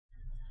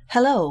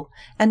Hello,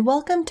 and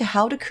welcome to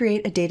How to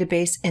Create a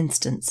Database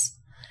Instance.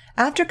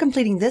 After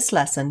completing this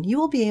lesson, you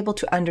will be able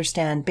to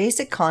understand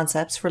basic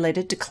concepts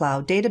related to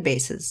cloud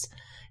databases,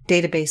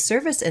 database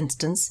service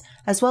instance,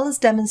 as well as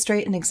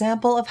demonstrate an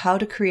example of how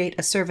to create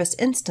a service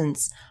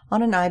instance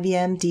on an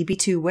IBM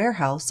DB2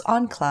 warehouse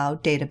on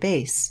cloud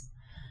database.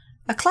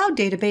 A cloud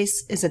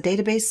database is a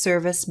database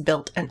service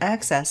built and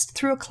accessed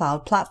through a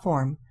cloud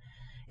platform.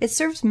 It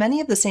serves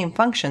many of the same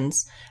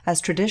functions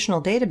as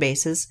traditional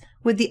databases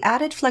with the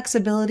added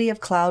flexibility of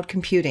cloud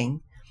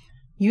computing.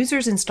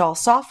 Users install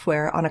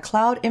software on a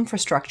cloud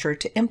infrastructure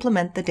to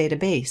implement the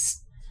database.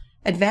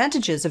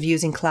 Advantages of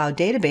using cloud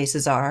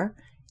databases are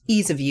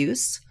ease of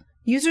use.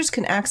 Users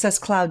can access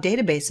cloud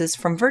databases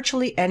from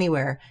virtually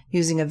anywhere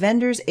using a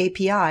vendor's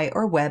API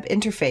or web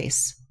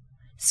interface.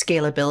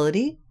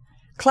 Scalability.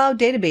 Cloud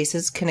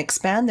databases can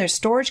expand their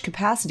storage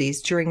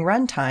capacities during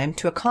runtime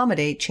to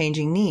accommodate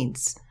changing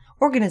needs.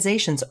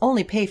 Organizations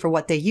only pay for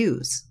what they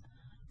use.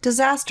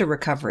 Disaster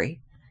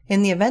recovery.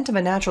 In the event of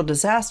a natural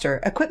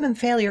disaster, equipment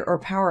failure, or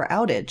power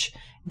outage,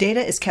 data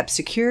is kept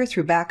secure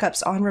through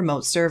backups on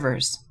remote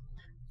servers.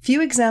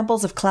 Few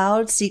examples of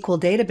cloud SQL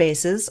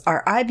databases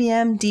are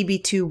IBM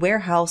DB2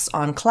 Warehouse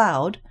on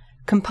Cloud,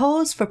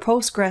 Compose for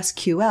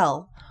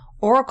PostgreSQL,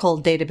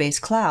 Oracle Database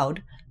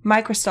Cloud,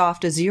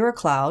 Microsoft Azure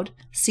Cloud,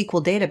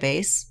 SQL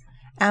Database,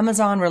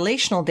 Amazon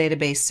Relational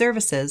Database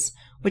Services,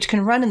 which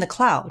can run in the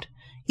cloud,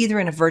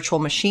 either in a virtual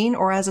machine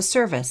or as a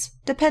service,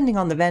 depending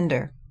on the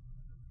vendor.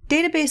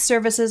 Database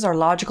services are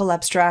logical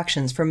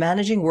abstractions for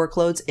managing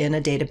workloads in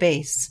a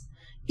database.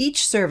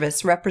 Each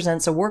service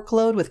represents a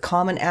workload with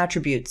common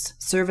attributes,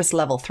 service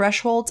level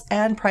thresholds,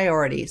 and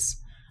priorities.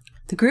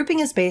 The grouping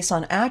is based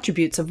on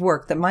attributes of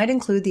work that might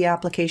include the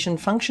application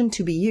function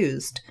to be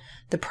used,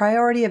 the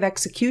priority of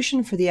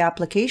execution for the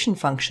application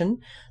function,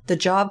 the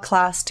job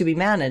class to be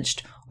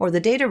managed, or the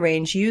data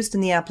range used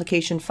in the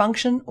application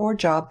function or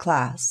job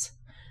class.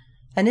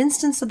 An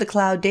instance of the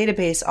cloud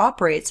database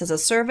operates as a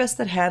service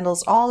that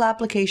handles all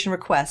application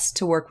requests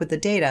to work with the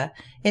data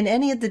in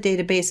any of the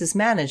databases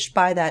managed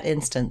by that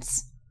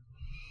instance.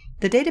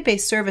 The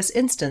database service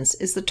instance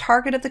is the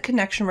target of the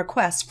connection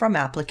requests from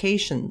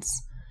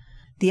applications.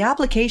 The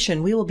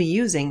application we will be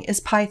using is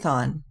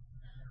Python.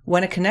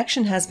 When a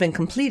connection has been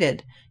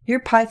completed, your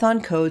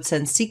Python code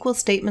sends SQL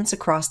statements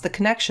across the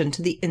connection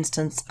to the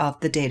instance of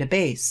the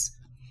database.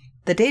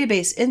 The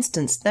database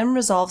instance then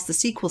resolves the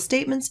SQL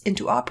statements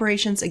into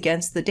operations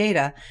against the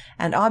data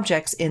and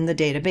objects in the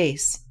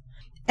database.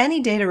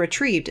 Any data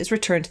retrieved is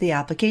returned to the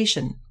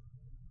application.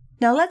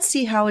 Now let's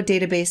see how a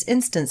database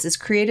instance is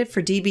created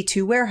for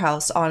DB2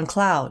 Warehouse on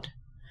Cloud.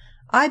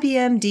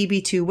 IBM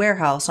DB2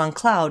 Warehouse on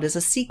Cloud is a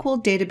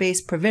SQL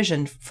database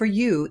provisioned for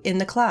you in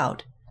the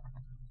cloud.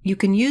 You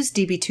can use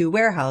DB2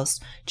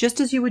 Warehouse just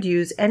as you would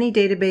use any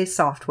database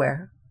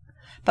software,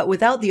 but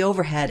without the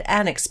overhead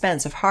and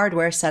expense of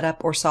hardware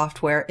setup or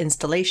software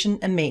installation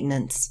and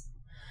maintenance.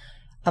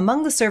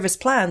 Among the service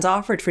plans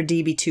offered for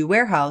DB2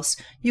 Warehouse,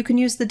 you can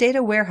use the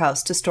data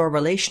warehouse to store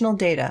relational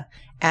data,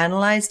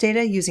 analyze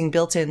data using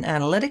built-in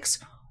analytics,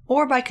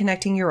 or by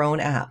connecting your own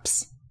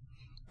apps.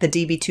 The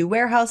DB2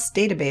 Warehouse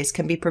database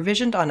can be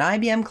provisioned on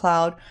IBM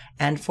Cloud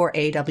and for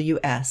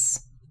AWS.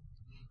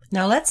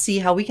 Now let's see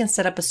how we can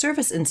set up a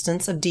service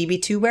instance of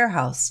DB2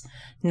 Warehouse.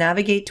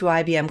 Navigate to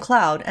IBM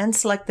Cloud and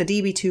select the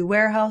DB2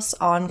 Warehouse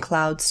on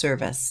Cloud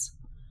service.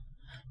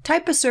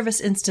 Type a service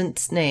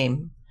instance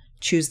name.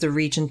 Choose the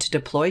region to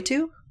deploy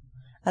to,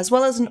 as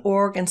well as an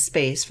org and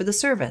space for the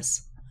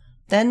service.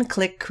 Then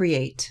click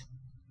Create.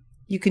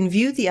 You can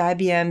view the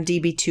IBM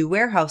DB2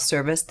 Warehouse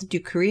service that you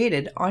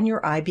created on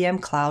your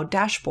IBM Cloud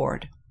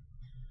dashboard.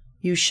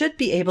 You should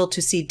be able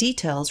to see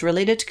details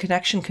related to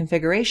connection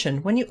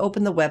configuration when you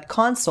open the web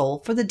console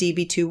for the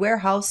DB2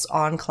 Warehouse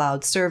on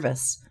Cloud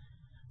service.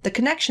 The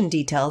connection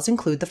details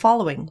include the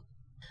following: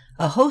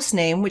 a host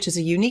name, which is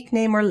a unique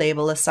name or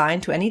label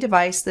assigned to any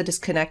device that is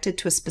connected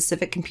to a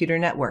specific computer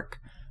network,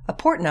 a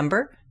port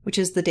number, which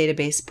is the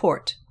database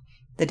port,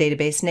 the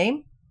database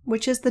name,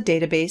 which is the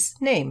database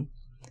name,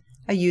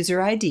 a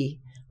user ID,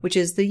 which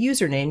is the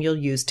username you'll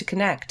use to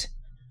connect,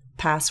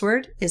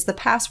 password is the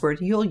password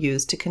you'll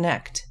use to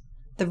connect,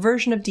 the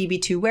version of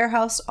DB2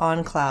 Warehouse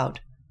on Cloud.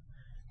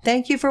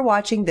 Thank you for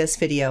watching this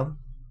video.